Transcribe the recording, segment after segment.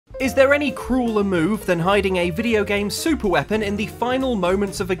Is there any crueler move than hiding a video game superweapon in the final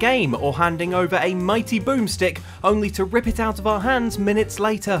moments of a game, or handing over a mighty boomstick only to rip it out of our hands minutes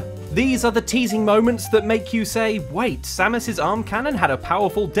later? These are the teasing moments that make you say, wait, Samus's arm cannon had a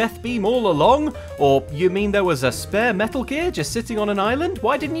powerful death beam all along? Or, you mean there was a spare Metal Gear just sitting on an island?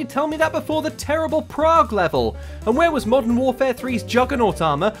 Why didn't you tell me that before the terrible Prague level? And where was Modern Warfare 3's Juggernaut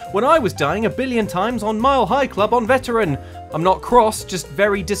armor when I was dying a billion times on Mile High Club on Veteran? I'm not cross, just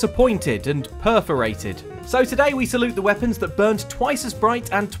very disappointed and perforated. So today we salute the weapons that burned twice as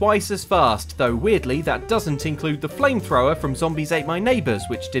bright and twice as fast, though weirdly that doesn't include the flamethrower from Zombies Ate My Neighbours,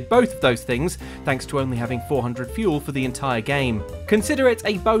 which did both of those things, thanks to only having 400 fuel for the entire game. Consider it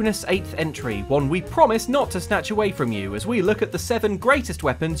a bonus 8th entry, one we promise not to snatch away from you, as we look at the 7 greatest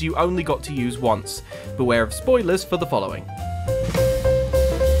weapons you only got to use once. Beware of spoilers for the following.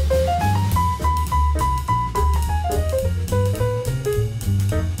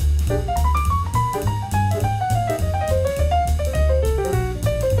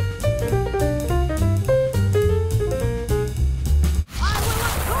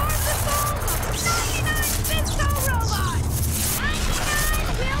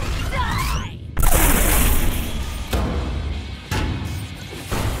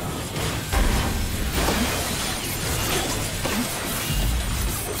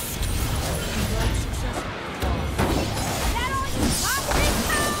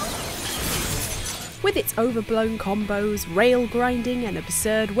 With its overblown combos, rail grinding and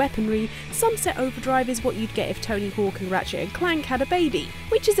absurd weaponry, Sunset Overdrive is what you'd get if Tony Hawk and Ratchet & Clank had a baby,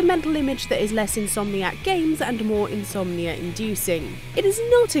 which is a mental image that is less Insomniac Games and more insomnia-inducing. It is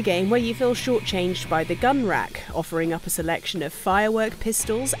not a game where you feel shortchanged by the gun rack, offering up a selection of firework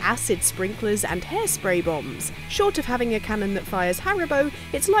pistols, acid sprinklers and hairspray bombs. Short of having a cannon that fires Haribo,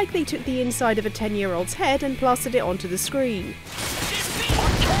 it's like they took the inside of a 10-year-old's head and plastered it onto the screen.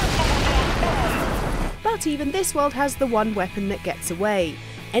 But even this world has the one weapon that gets away.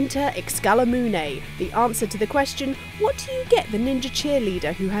 Enter Xcalamune, the answer to the question, what do you get the ninja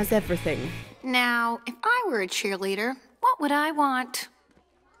cheerleader who has everything? Now, if I were a cheerleader, what would I want?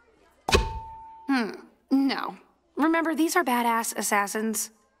 No. Remember, these are badass assassins.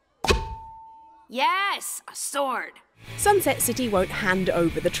 Yes, a sword. Sunset City won't hand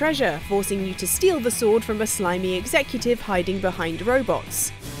over the treasure, forcing you to steal the sword from a slimy executive hiding behind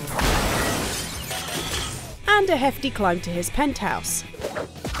robots. And a hefty climb to his penthouse.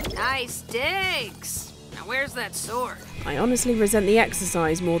 Nice digs! Now where's that sword? I honestly resent the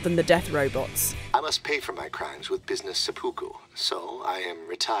exercise more than the death robots. I must pay for my crimes with business seppuku, so I am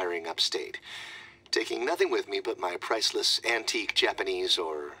retiring upstate, taking nothing with me but my priceless antique Japanese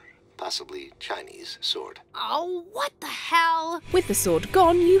or possibly Chinese sword. Oh, what the hell? With the sword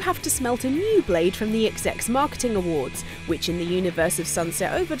gone, you have to smelt a new blade from the XX Marketing Awards, which in the universe of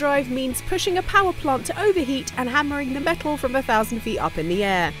Sunset Overdrive means pushing a power plant to overheat and hammering the metal from 1,000 feet up in the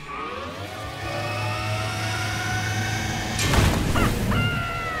air.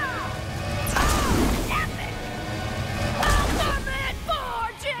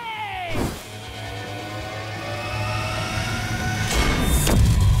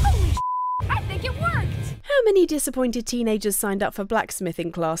 How many disappointed teenagers signed up for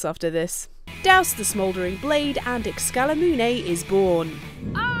blacksmithing class after this? Douse the smouldering blade and Xcalamune is born.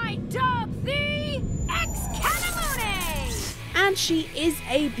 I dub thee Xcalamune! And she is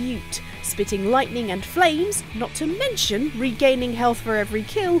a beaut. Spitting lightning and flames, not to mention regaining health for every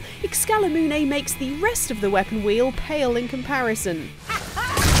kill, Xcalamune makes the rest of the weapon wheel pale in comparison. Those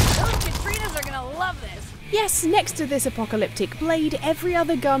Katrinas are gonna love this. Yes, next to this apocalyptic blade, every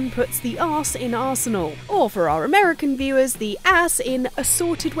other gun puts the arse in arsenal. Or for our American viewers, the ass in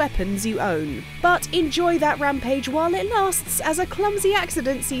assorted weapons you own. But enjoy that rampage while it lasts, as a clumsy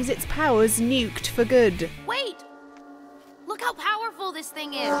accident sees its powers nuked for good. Wait! Look how powerful this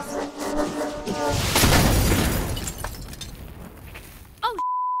thing is! Oh,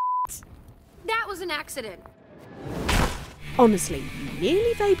 that was an accident. Honestly, you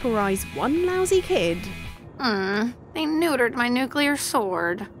nearly vaporize one lousy kid. They neutered my nuclear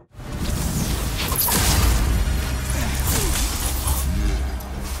sword.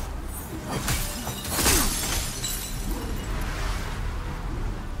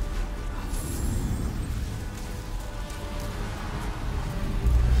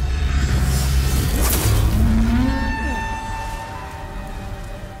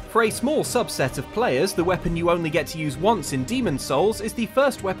 For a small subset of players, the weapon you only get to use once in Demon's Souls is the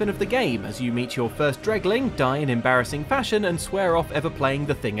first weapon of the game, as you meet your first Dregling, die in embarrassing fashion, and swear off ever playing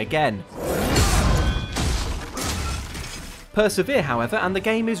the thing again. Persevere, however, and the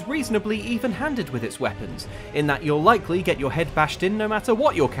game is reasonably even-handed with its weapons, in that you'll likely get your head bashed in no matter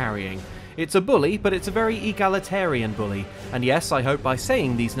what you're carrying. It's a bully, but it's a very egalitarian bully, and yes, I hope by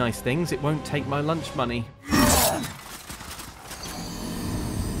saying these nice things it won't take my lunch money.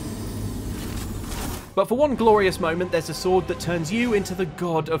 But for one glorious moment, there's a sword that turns you into the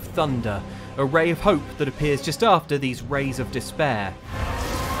God of Thunder, a ray of hope that appears just after these rays of despair.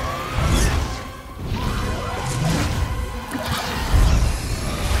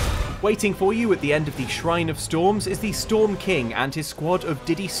 Waiting for you at the end of the Shrine of Storms is the Storm King and his squad of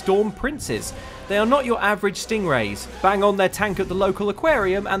Diddy Storm Princes. They are not your average stingrays. Bang on their tank at the local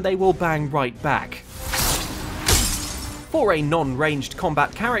aquarium and they will bang right back. For a non-ranged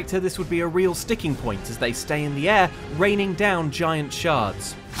combat character, this would be a real sticking point as they stay in the air, raining down giant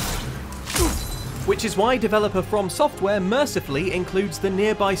shards. Which is why developer From Software mercifully includes the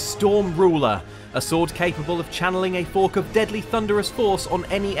nearby Storm Ruler, a sword capable of channeling a fork of deadly thunderous force on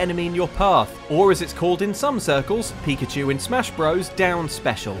any enemy in your path, or as it's called in some circles, Pikachu in Smash Bros, Down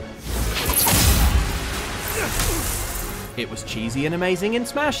Special. It was cheesy and amazing in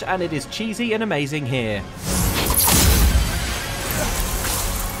Smash, and it is cheesy and amazing here.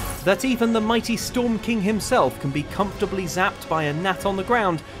 That even the mighty Storm King himself can be comfortably zapped by a gnat on the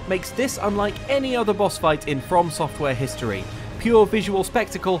ground makes this unlike any other boss fight in From Software history. Pure visual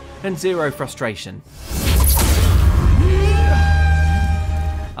spectacle and zero frustration.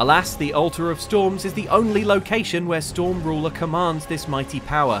 Alas, the Altar of Storms is the only location where Storm Ruler commands this mighty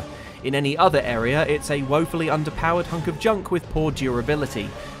power. In any other area, it's a woefully underpowered hunk of junk with poor durability.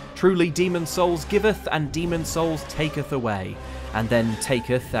 Truly Demon Souls giveth and Demon Souls taketh away. And then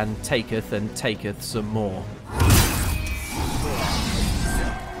taketh and taketh and taketh some more.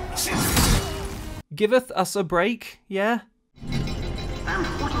 Giveth us a break, yeah? And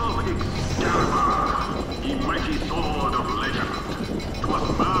what of Xtra, ye mighty sword of legend?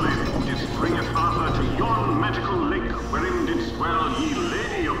 'Twas Merlin did bringeth Arthur to yon magical lake, wherein did dwell ye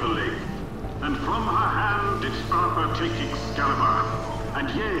lady of the lake. And from her hand did Arthur take Excalibur, and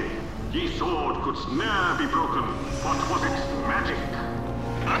yea, ye sword couldst ne'er be broken, for 'twas its magic.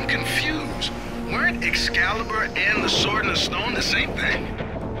 I'm confused. Weren't Excalibur and the Sword in the Stone the same thing?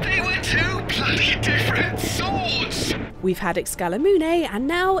 They were two bloody different swords! We've had Excalimune and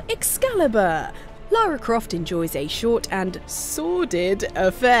now Excalibur. Lara Croft enjoys a short and sordid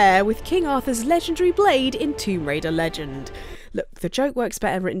affair with King Arthur's legendary blade in Tomb Raider Legend. Look, the joke works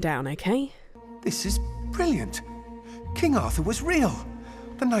better written down, okay? This is brilliant. King Arthur was real.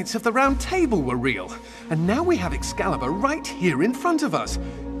 The Knights of the Round Table were real. And now we have Excalibur right here in front of us.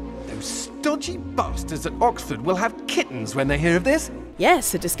 Those stodgy bastards at Oxford will have kittens when they hear of this.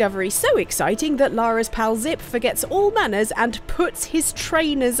 Yes, a discovery so exciting that Lara's pal Zip forgets all manners and puts his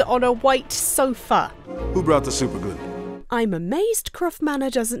trainers on a white sofa. Who brought the superglue? I'm amazed Croft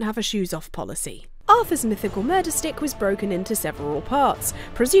Manor doesn't have a shoes-off policy. Arthur's mythical murder stick was broken into several parts,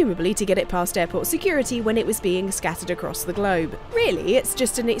 presumably to get it past airport security when it was being scattered across the globe. Really, it's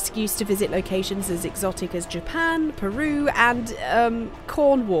just an excuse to visit locations as exotic as Japan, Peru, and,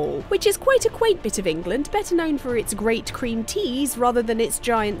 Cornwall, which is quite a quaint bit of England, better known for its great cream teas rather than its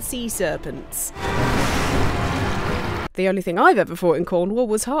giant sea serpents. The only thing I've ever fought in Cornwall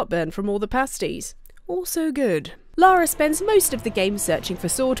was heartburn from all the pasties. Also good. Lara spends most of the game searching for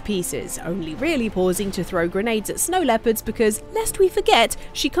sword pieces, only really pausing to throw grenades at snow leopards because, lest we forget,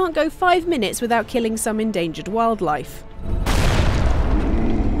 she can't go 5 minutes without killing some endangered wildlife.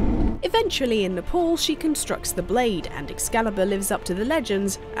 Eventually in Nepal she constructs the blade, and Excalibur lives up to the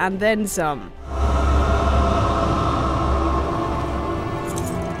legends, and then some.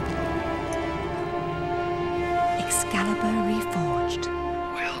 Excalibur reforged.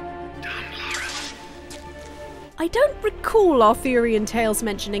 Well done, Lara. I don't recall Arthurian tales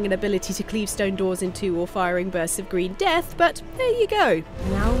mentioning an ability to cleave stone doors in two or firing bursts of green death, but there you go.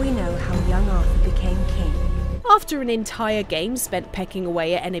 Now we know how young Arthur became king. After an entire game spent pecking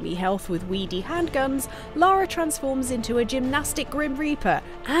away at enemy health with weedy handguns, Lara transforms into a gymnastic Grim Reaper,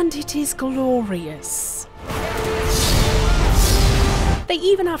 and it is glorious. They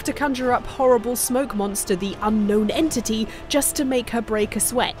even have to conjure up horrible smoke monster, the Unknown Entity, just to make her break a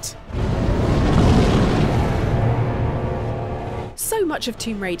sweat. So much of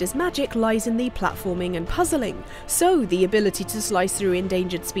Tomb Raider's magic lies in the platforming and puzzling, so the ability to slice through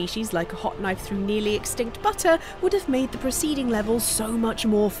endangered species like a hot knife through nearly extinct butter would have made the preceding levels so much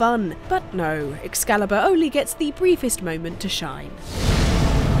more fun. But no, Excalibur only gets the briefest moment to shine.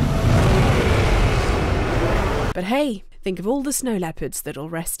 But hey, think of all the snow leopards that'll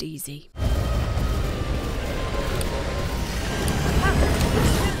rest easy.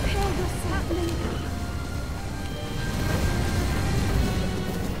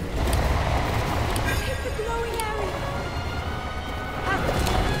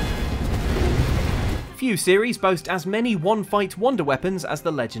 Few series boast as many one-fight wonder weapons as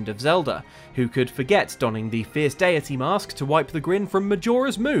The Legend of Zelda. Who could forget donning the fierce deity mask to wipe the grin from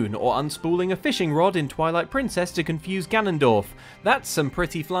Majora's Moon, or unspooling a fishing rod in Twilight Princess to confuse Ganondorf? That's some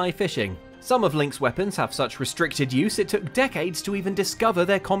pretty fly fishing. Some of Link's weapons have such restricted use it took decades to even discover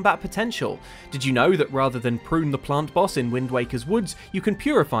their combat potential. Did you know that rather than prune the plant boss in Wind Waker's woods, you can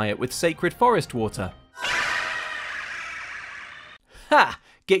purify it with sacred forest water? Ha!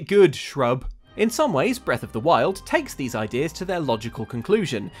 Get good, shrub. In some ways, Breath of the Wild takes these ideas to their logical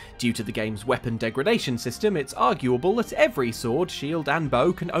conclusion. Due to the game's weapon degradation system, it's arguable that every sword, shield and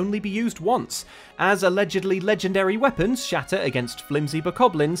bow can only be used once. As allegedly legendary weapons shatter against flimsy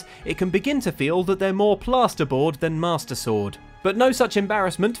bokoblins, it can begin to feel that they're more plasterboard than Master Sword. But no such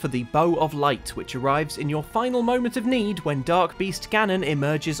embarrassment for the Bow of Light, which arrives in your final moment of need when Dark Beast Ganon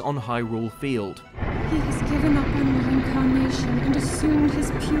emerges on Hyrule Field. He has given up on reincarnation and assumed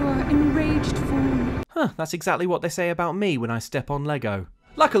his pure, enraged form. That's exactly what they say about me when I step on Lego.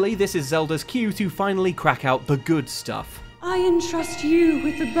 Luckily, this is Zelda's cue to finally crack out the good stuff. I entrust you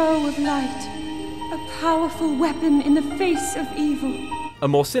with the Bow of Light, a powerful weapon in the face of evil. A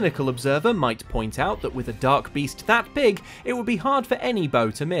more cynical observer might point out that with a dark beast that big, it would be hard for any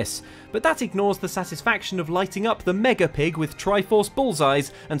bow to miss, but that ignores the satisfaction of lighting up the Mega Pig with Triforce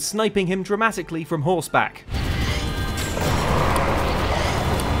bullseyes and sniping him dramatically from horseback.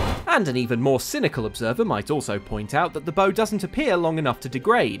 And an even more cynical observer might also point out that the bow doesn't appear long enough to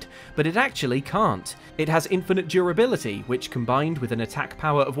degrade, but it actually can't. It has infinite durability, which combined with an attack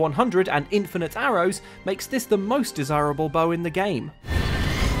power of 100 and infinite arrows, makes this the most desirable bow in the game.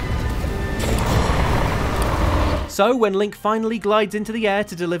 So when Link finally glides into the air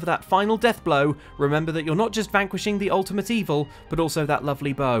to deliver that final death blow, remember that you're not just vanquishing the ultimate evil, but also that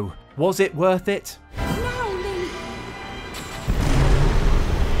lovely bow. Was it worth it? Now, Link!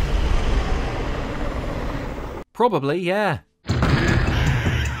 Probably, yeah.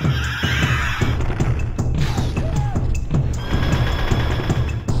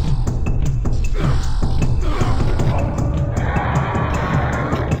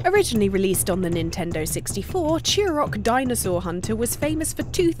 Originally released on the Nintendo 64, Turok Dinosaur Hunter was famous for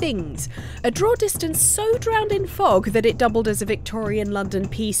two things: a draw distance so drowned in fog that it doubled as a Victorian London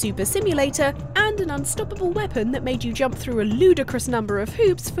pea super simulator, and an unstoppable weapon that made you jump through a ludicrous number of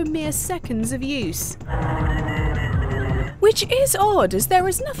hoops for mere seconds of use. Which is odd, as there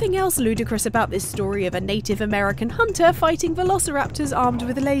is nothing else ludicrous about this story of a Native American hunter fighting velociraptors armed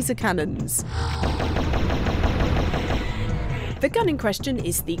with laser cannons. The gun in question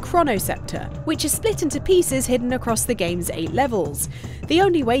is the Chronoscepter, which is split into pieces hidden across the game's 8 levels. The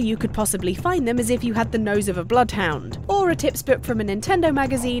only way you could possibly find them is if you had the nose of a bloodhound, or a tips book from a Nintendo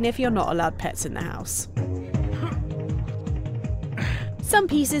magazine if you're not allowed pets in the house. Some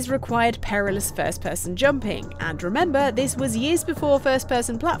pieces required perilous first-person jumping, and remember, this was years before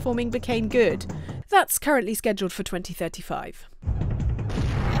first-person platforming became good. That's currently scheduled for 2035.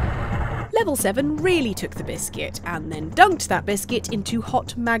 Level 7 really took the biscuit, and then dunked that biscuit into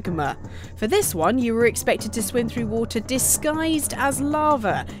hot magma. For this one, you were expected to swim through water disguised as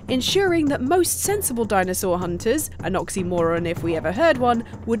lava, ensuring that most sensible dinosaur hunters, an oxymoron if we ever heard one,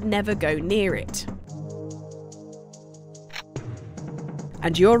 would never go near it.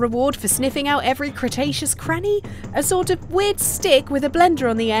 And your reward for sniffing out every Cretaceous cranny? A sort of weird stick with a blender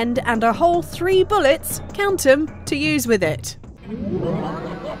on the end and a whole 3 bullets, count 'em, to use with it.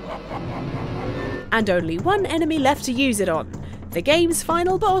 And only one enemy left to use it on: the game's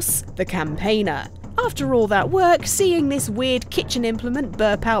final boss, the Campaigner. After all that work, seeing this weird kitchen implement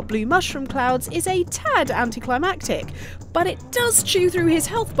burp out blue mushroom clouds is a tad anticlimactic, but it does chew through his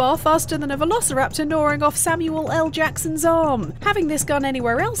health bar faster than a velociraptor gnawing off Samuel L. Jackson's arm. Having this gun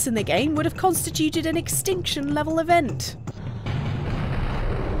anywhere else in the game would have constituted an extinction-level event.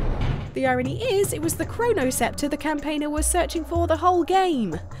 The irony is, it was the Chronoscepter the Campaigner was searching for the whole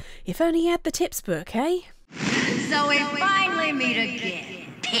game. If only he had the tips book, eh? So we finally meet again.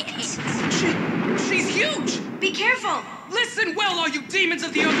 Pit. She's huge! Be careful! Listen well, all you demons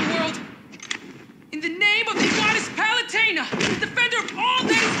of the underworld! In the name of the goddess Palutena, defender of all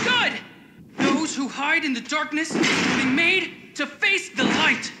that is good! Those who hide in the darkness will be made to face the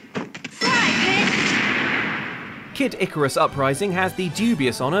light! Fly, Pit! Kid Icarus Uprising has the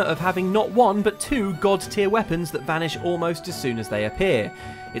dubious honour of having not one but 2 god-tier weapons that vanish almost as soon as they appear.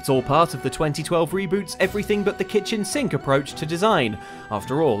 It's all part of the 2012 reboot's everything but the kitchen sink approach to design.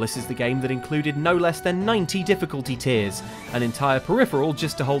 After all, this is the game that included no less than 90 difficulty tiers, an entire peripheral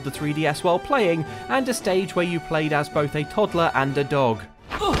just to hold the 3DS while playing, and a stage where you played as both a toddler and a dog.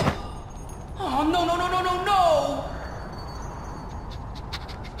 Oh, no, no!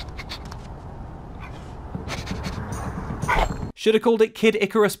 Should have called it Kid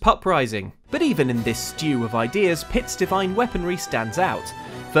Icarus Puprising. But even in this stew of ideas, Pitt's divine weaponry stands out.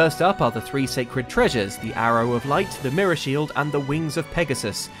 First up are the 3 sacred treasures, the Arrow of Light, the Mirror Shield, and the Wings of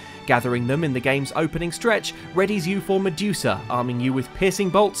Pegasus. Gathering them in the game's opening stretch readies you for Medusa, arming you with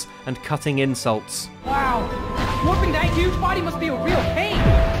piercing bolts and cutting insults. Wow, whooping that huge body must be a real pain.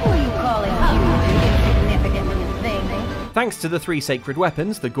 Who are you calling huge, insignificant little thing? Thanks to the 3 sacred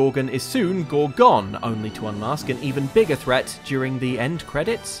weapons, the Gorgon is soon Gorgon, only to unmask an even bigger threat during the end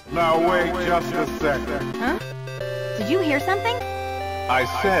credits. Now wait just a second. Huh? Did you hear something? I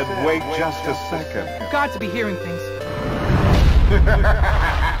said wait just a second. Got to be hearing things.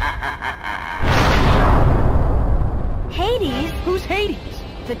 Hades? Who's Hades?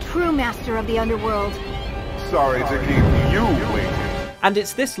 The true master of the underworld. Sorry to keep you waiting. And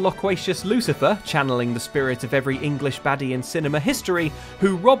it's this loquacious Lucifer, channeling the spirit of every English baddie in cinema history,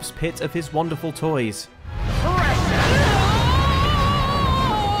 who robs Pitt of his wonderful toys. Now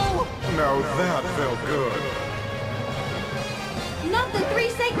that felt good. Not the 3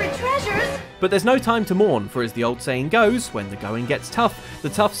 sacred treasures! But there's no time to mourn, for as the old saying goes, when the going gets tough, the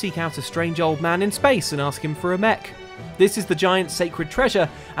tough seek out a strange old man in space and ask him for a mech. This is the giant sacred treasure,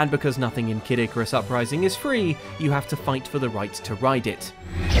 and because nothing in Kid Icarus Uprising is free, you have to fight for the right to ride it.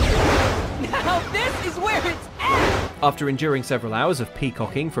 Now this is where it's at! After enduring several hours of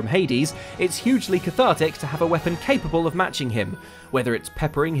peacocking from Hades, it's hugely cathartic to have a weapon capable of matching him, whether it's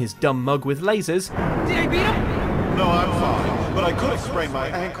peppering his dumb mug with lasers. Did I beat him? No, I'm fine, but I could have sprained my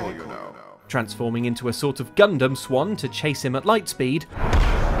ankle, you know. Transforming into a sort of Gundam swan to chase him at light speed.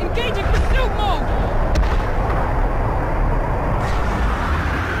 Engaging pursuit mode!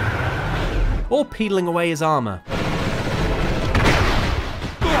 Or peeling away his armour.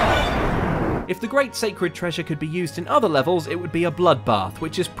 If the great sacred treasure could be used in other levels, it would be a bloodbath,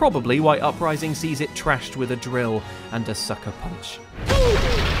 which is probably why Uprising sees it trashed with a drill and a sucker punch.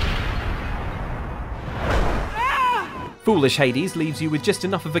 Foolish Hades leaves you with just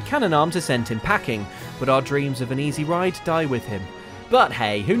enough of a cannon arm to send him packing, but our dreams of an easy ride die with him. But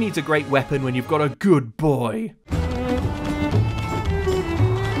hey, who needs a great weapon when you've got a good boy?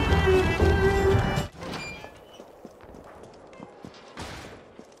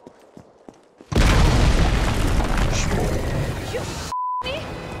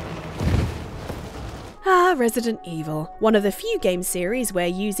 Resident Evil, one of the few game series where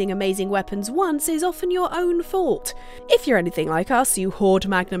using amazing weapons once is often your own fault. If you're anything like us, you hoard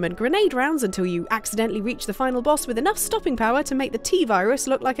magnum and grenade rounds until you accidentally reach the final boss with enough stopping power to make the T-virus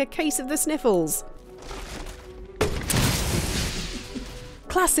look like a case of the sniffles.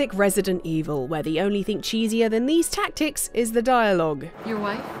 Classic Resident Evil, where the only thing cheesier than these tactics is the dialogue. Your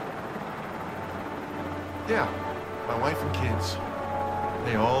wife? Yeah, my wife and kids.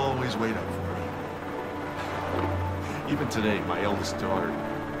 They always wait up for me. Even today, my eldest daughter.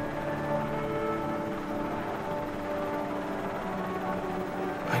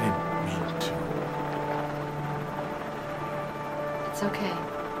 I didn't mean to. It's okay.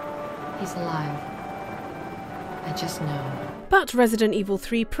 He's alive. I just know. But Resident Evil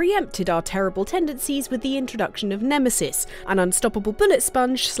 3 preempted our terrible tendencies with the introduction of Nemesis, an unstoppable bullet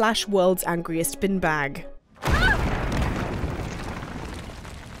sponge / world's angriest bin bag.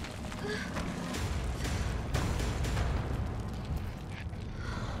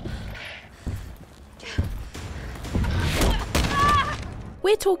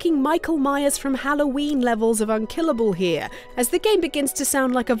 We're talking Michael Myers from Halloween levels of unkillable here, as the game begins to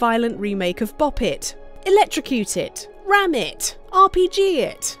sound like a violent remake of Bop It. Electrocute it, ram it, RPG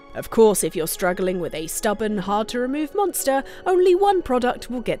it. Of course, if you're struggling with a stubborn, hard-to-remove monster, only one product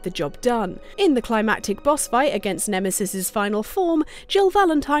will get the job done. In the climactic boss fight against Nemesis's final form, Jill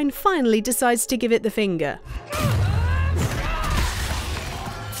Valentine finally decides to give it the finger.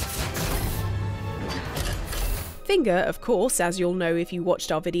 Finger, of course, as you'll know if you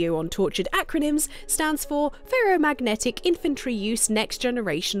watched our video on tortured acronyms, stands for Ferromagnetic Infantry Use Next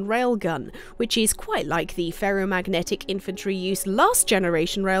Generation Railgun, which is quite like the Ferromagnetic Infantry Use Last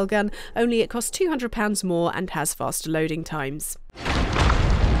Generation Railgun, only it costs £200 more and has faster loading times.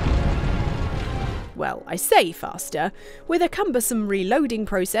 Well, I say faster. With a cumbersome reloading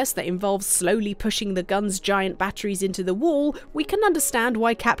process that involves slowly pushing the gun's giant batteries into the wall, we can understand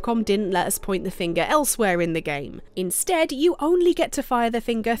why Capcom didn't let us point the finger elsewhere in the game. Instead, you only get to fire the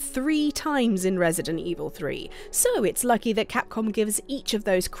finger 3 times in Resident Evil 3, so it's lucky that Capcom gives each of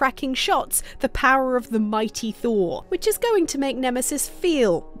those cracking shots the power of the Mighty Thor, which is going to make Nemesis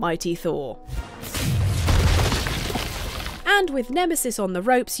feel Mighty Thor. And with Nemesis on the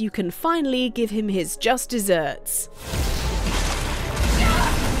ropes, you can finally give him his just desserts.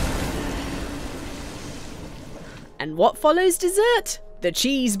 And what follows dessert? The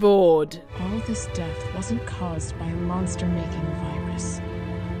cheese board. All this death wasn't caused by a monster-making virus.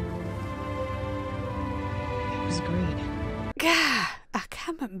 It was greed. Gah, I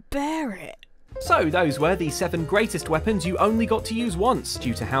can't bear it. So those were the 7 greatest weapons you only got to use once.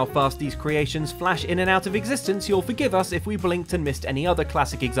 Due to how fast these creations flash in and out of existence, you'll forgive us if we blinked and missed any other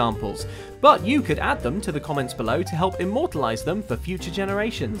classic examples. But you could add them to the comments below to help immortalise them for future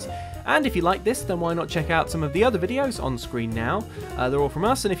generations. And if you like this, then why not check out some of the other videos on screen now. They're all from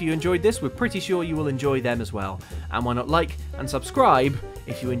us, and if you enjoyed this, we're pretty sure you will enjoy them as well. And why not like and subscribe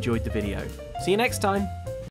if you enjoyed the video. See you next time.